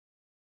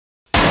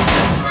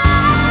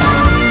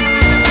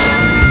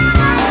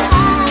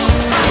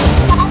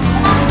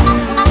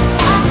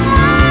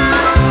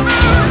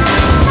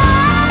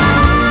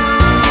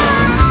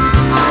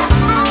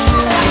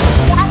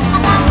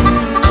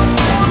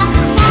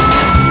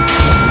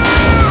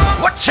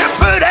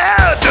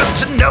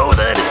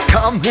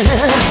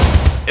money.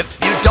 If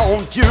you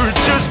don't, you're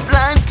just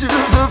blind to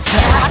the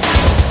fact.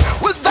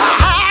 With the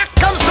high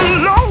comes the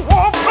low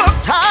over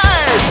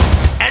time,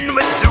 and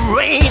with the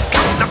rain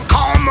comes the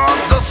calm of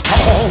the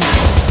storm.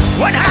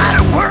 Went out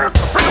to work,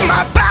 bring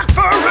my back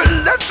for a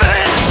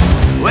living.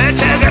 Where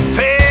to get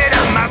paid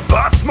and my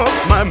boss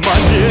smoked my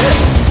money.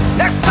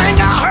 Next thing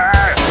I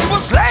heard, he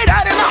was laid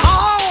out in the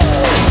hall.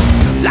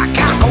 Like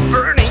Uncle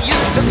Bernie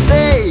used to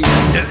say,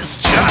 there's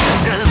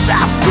justice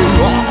after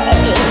all.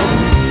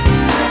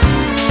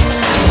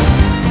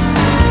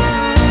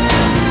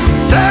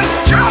 There's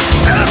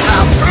justice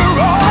after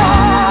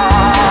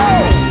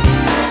all.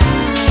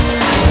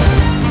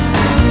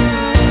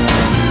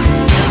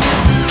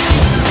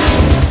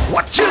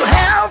 What you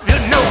have, you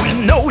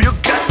know you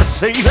got to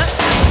save it.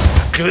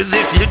 'Cause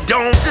if you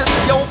don't,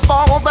 it's your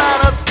fault that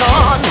it's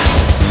gone.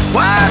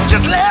 Why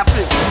just left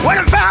it when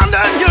I found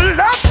a new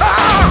lover?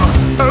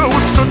 I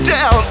was so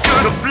down,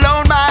 could have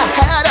blown my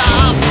head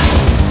off.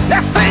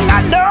 Next thing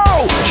I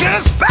know,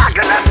 she's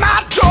banging at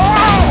my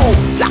door.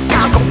 Like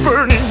Uncle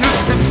Bernie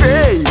used to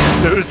say,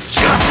 there's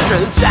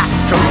justice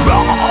after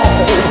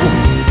all.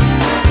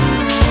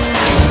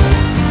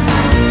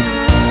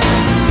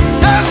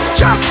 There's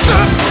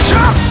justice,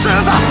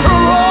 justice after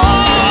all.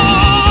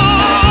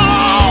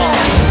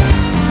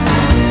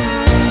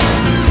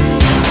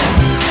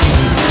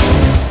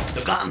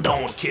 The gun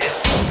don't kill,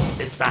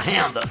 it's the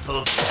hand that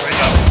pulls the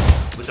trigger.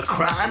 With the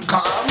crime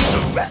comes the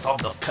wrath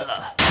of the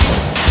killer.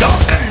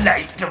 Dark and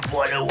light to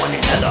follow one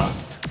another.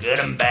 Good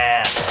and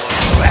bad,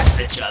 harass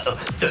each other.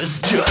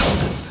 There's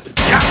justice,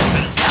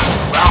 justice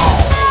after all.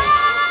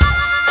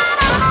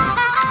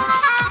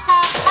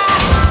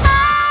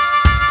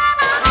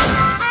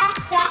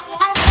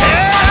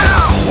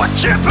 Yeah, what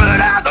you put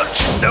out, don't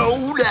you know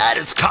that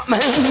it's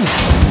coming?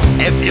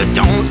 If you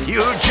don't,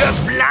 you're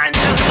just blind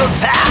to the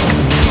fact.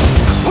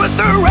 With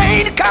the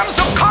rain comes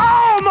the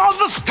calm of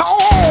the storm.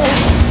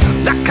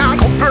 Like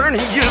Uncle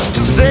Bernie used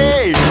to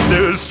say,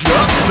 there's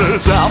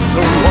justice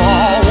after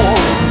all.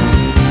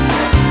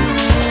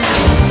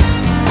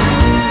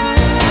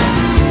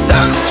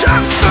 There's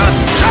justice,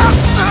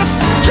 justice,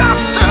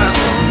 justice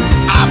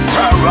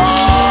after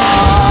all.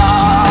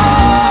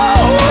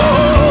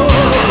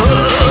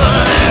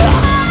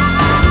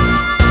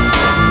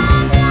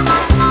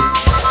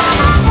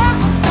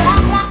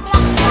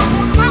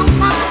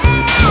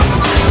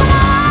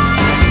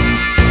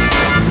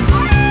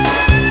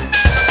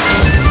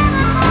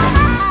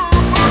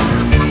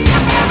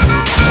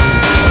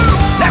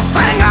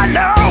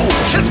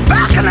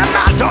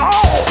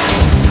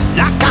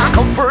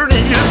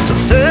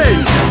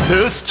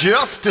 There's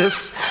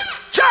justice,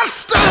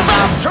 justice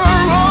after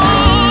all.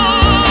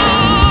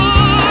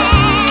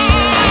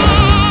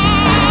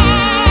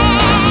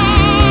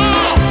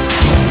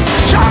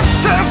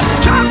 Justice,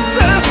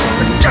 justice,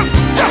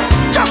 justice,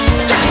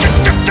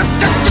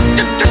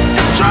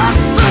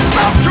 justice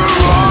after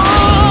all.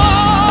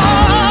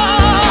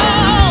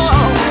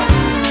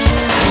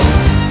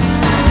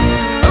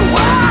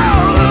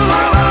 Wow,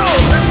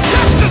 there's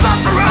justice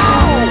after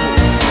all.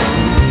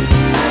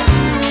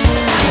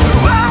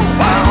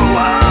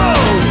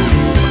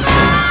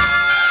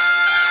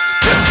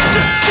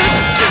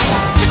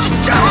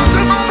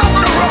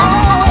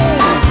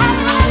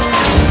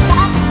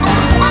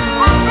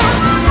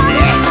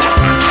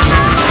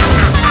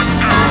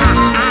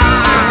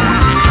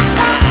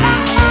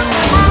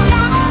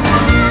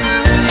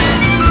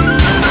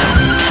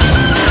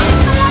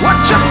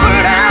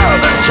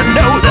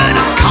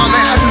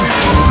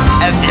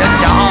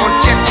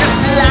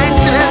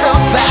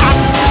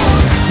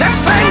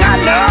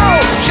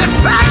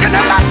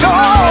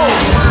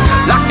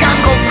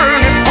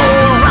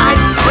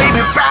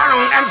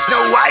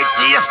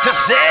 To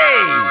say,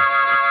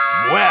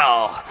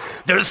 well,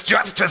 there's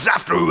justice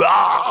after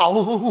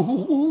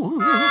all.